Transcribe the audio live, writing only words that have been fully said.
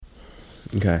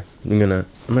Okay,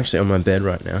 I'm actually on my bed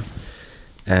right now,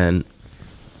 and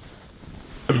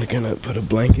I'm gonna put a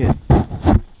blanket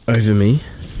over me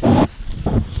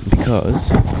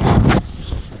because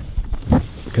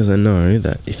I know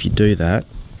that if you do that,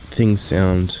 things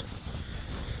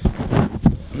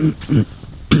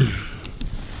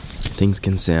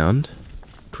can sound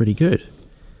pretty good.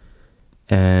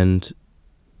 And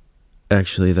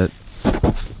actually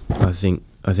I think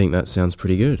that sounds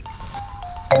pretty good.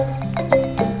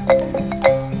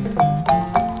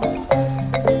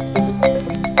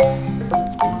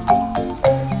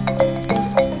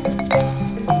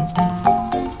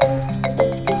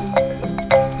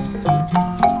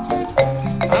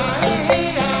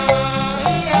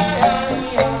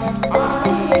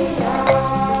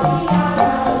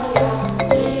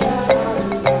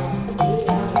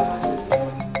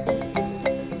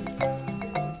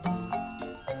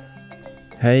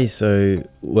 Hey, so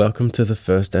welcome to the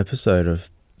first episode of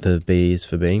the B is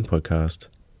for Being podcast.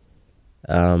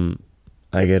 I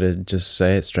gotta just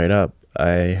say it straight up. I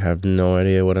have no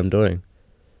idea what I'm doing.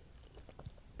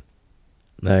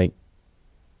 Like,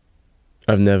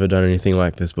 I've never done anything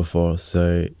like this before,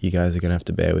 so you guys are gonna have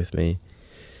to bear with me.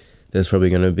 There's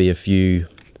probably gonna be a few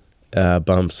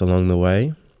bumps along the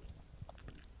way,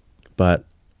 but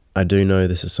I do know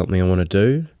this is something I want to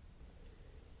do.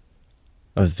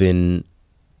 I've been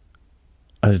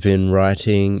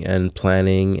writing and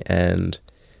planning and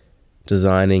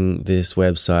designing this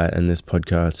website and this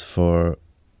podcast for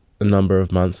a number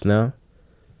of months now.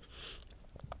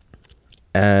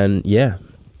 And yeah,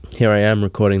 here I am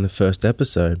recording the first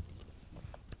episode.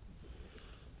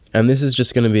 And this is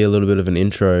just going to be a little bit of an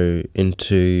intro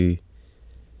into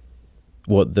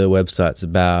what the website's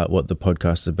about, what the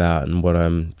podcast's about, and what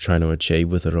I'm trying to achieve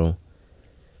with it all.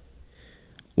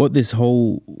 What this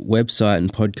whole website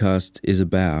and podcast is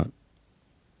about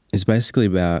is basically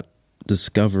about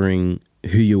discovering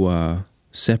who you are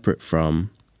separate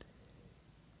from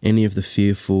any of the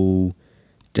fearful,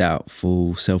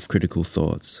 doubtful, self-critical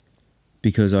thoughts.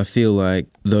 Because I feel like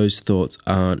those thoughts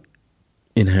aren't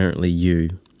inherently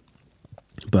you,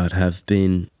 but have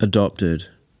been adopted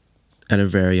at a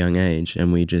very young age,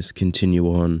 and we just continue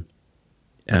on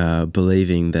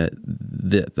believing that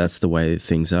that's the way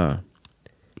things are.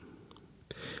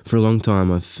 For a long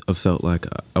time, I've felt like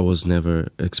I was never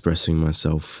expressing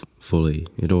myself fully.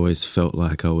 It always felt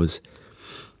like I was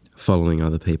following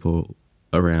other people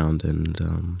around and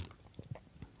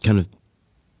kind of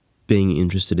being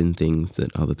interested in things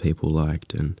that other people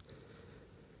liked. And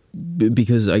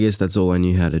because I guess that's all I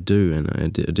knew how to do, and I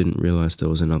didn't realize there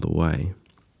was another way.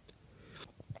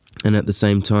 And at the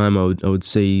same time, I would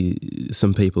see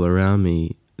some people around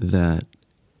me that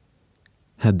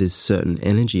had this certain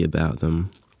energy about them,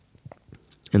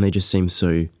 and they just seemed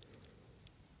so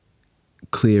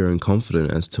clear and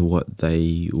confident as to what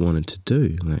they wanted to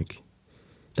do. Like,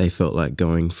 they felt like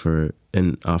going for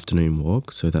an afternoon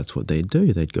walk, so that's what they'd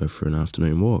do. They'd go for an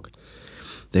afternoon walk.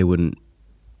 They wouldn't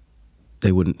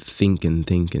think and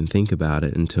think and think about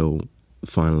it until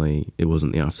finally it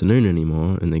wasn't the afternoon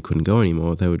anymore and they couldn't go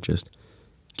anymore. They would just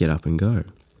get up and go.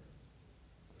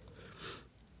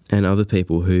 And other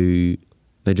people who,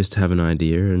 they just have an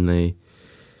idea and they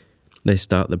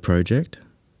start the project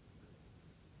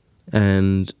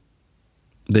and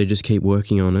they just keep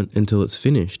working on it until it's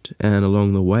finished. And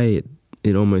along the way,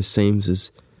 it almost seems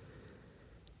as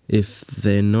if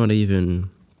they're not even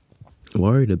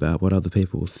worried about what other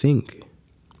people think.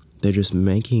 They're just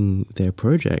making their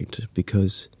project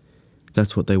because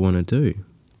that's what they want to do.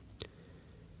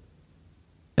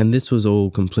 And this was all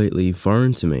completely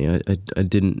foreign to me. I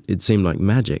didn't, it seemed like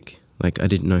magic. Like, I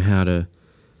didn't know how to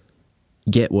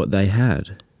get what they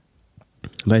had.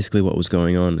 Basically what was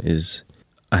going on is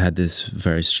I had this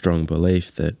very strong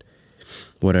belief that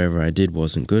whatever I did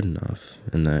wasn't good enough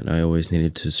and that I always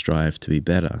needed to strive to be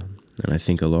better. And I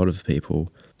think a lot of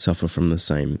people suffer from the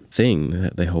same thing,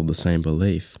 that they hold the same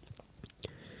belief.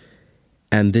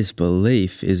 And this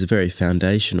belief is very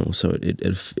foundational, so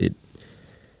it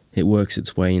works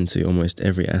its way into almost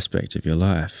every aspect of your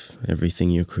life. Everything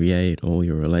you create, all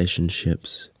your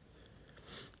relationships,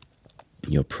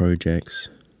 your projects.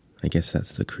 I guess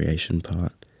that's the creation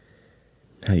part.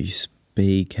 How you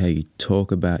speak, how you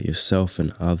talk about yourself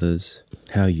and others,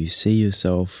 how you see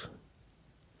yourself.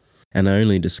 And I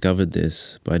only discovered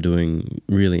this by doing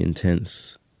really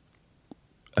intense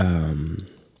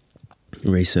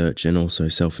research and also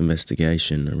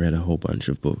self-investigation. I read a whole bunch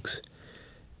of books.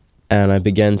 And I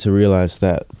began to realize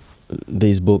that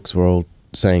these books were all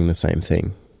saying the same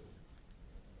thing.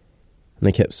 And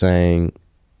they kept saying,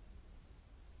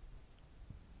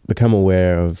 become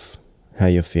aware of how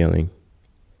you're feeling.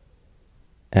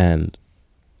 and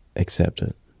accept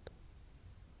it.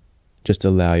 Just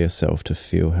allow yourself to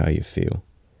feel how you feel.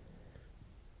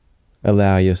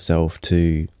 Allow yourself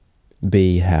to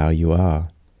be how you are.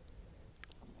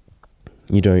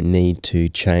 You don't need to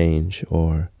change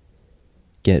or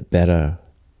get better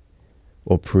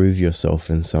or prove yourself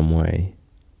in some way.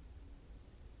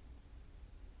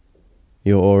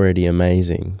 You're already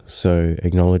amazing, so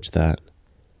acknowledge that.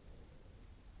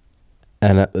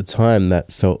 And at the time,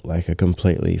 that felt like a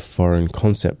completely foreign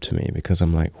concept to me, because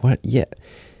I'm like, what? Yeah,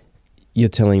 you're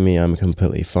telling me I'm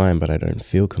completely fine, but I don't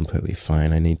feel completely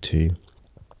fine. I need to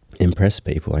impress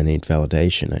people. I need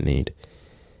validation. I need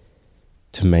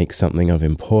to make something of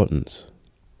importance.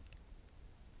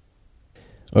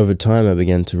 Over time, I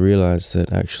began to realize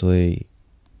that actually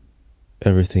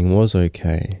everything was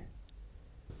okay,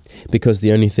 because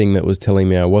the only thing that was telling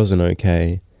me I wasn't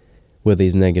okay were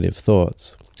these negative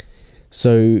thoughts.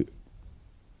 So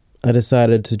I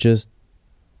decided to just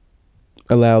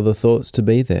allow the thoughts to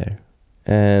be there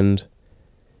and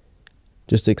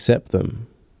just accept them.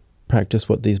 Practice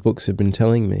what these books have been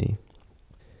telling me.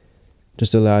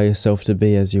 Just allow yourself to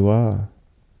be as you are.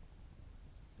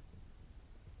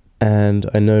 And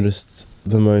I noticed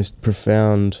the most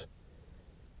profound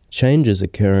changes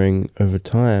occurring over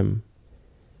time,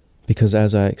 because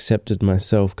as I accepted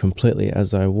myself completely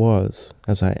as I was,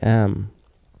 as I am,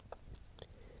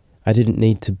 I didn't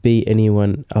need to be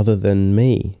anyone other than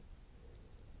me.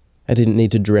 I didn't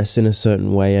need to dress in a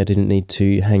certain way. I didn't need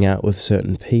to hang out with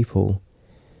certain people.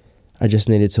 I just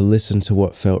needed to listen to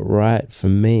what felt right for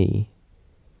me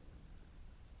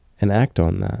and act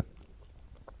on that.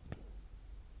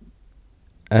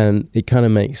 And it kind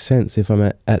of makes sense if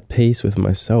I'm at peace with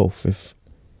myself.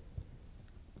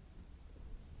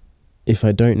 If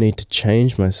I don't need to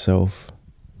change myself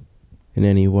in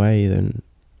any way, then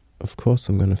of course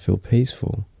I'm going to feel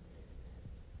peaceful.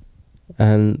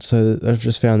 And so I've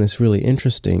just found this really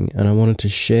interesting, and I wanted to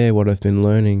share what I've been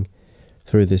learning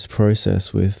through this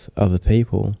process with other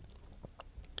people.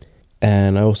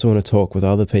 And I also want to talk with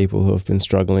other people who have been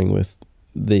struggling with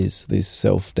these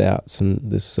self-doubts and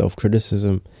this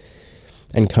self-criticism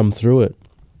and come through it.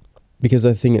 Because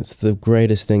I think it's the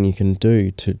greatest thing you can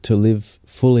do to live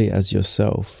fully as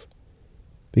yourself.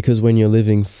 Because when you're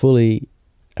living fully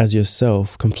as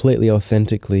yourself, completely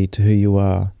authentically to who you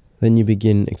are, then you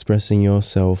begin expressing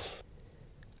yourself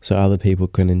so other people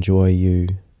can enjoy you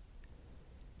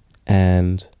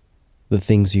and the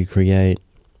things you create.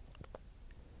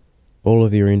 All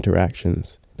of your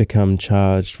interactions become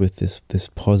charged with this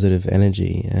positive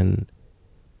energy, and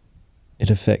it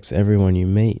affects everyone you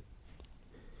meet.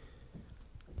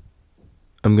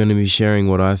 I'm going to be sharing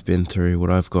what I've been through,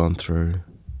 what I've gone through,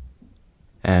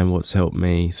 and what's helped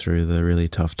me through the really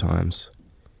tough times.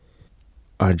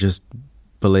 I just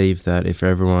believe that if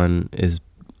everyone is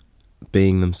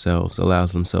being themselves,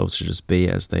 allows themselves to just be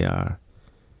as they are,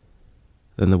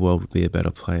 then the world would be a better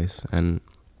place. And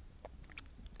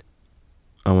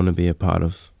I want to be a part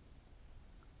of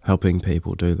helping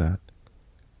people do that.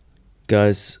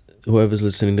 Guys, whoever's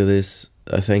listening to this,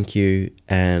 I thank you,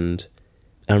 and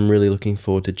I'm really looking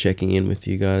forward to checking in with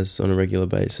you guys on a regular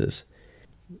basis.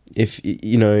 If,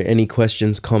 any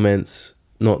questions, comments,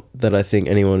 not that I think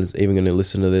anyone is even going to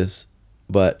listen to this,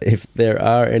 but if there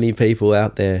are any people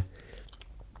out there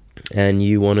and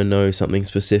you want to know something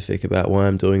specific about why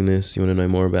I'm doing this, you want to know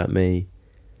more about me,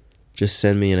 just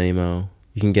send me an email.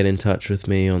 You can get in touch with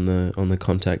me on the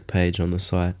contact page on the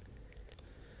site.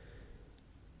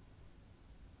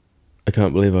 I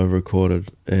can't believe I've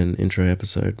recorded an intro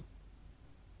episode.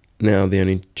 Now the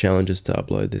only challenge is to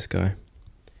upload this guy.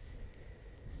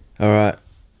 Alright.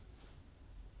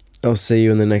 I'll see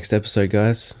you in the next episode,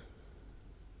 guys.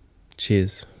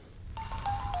 Cheers.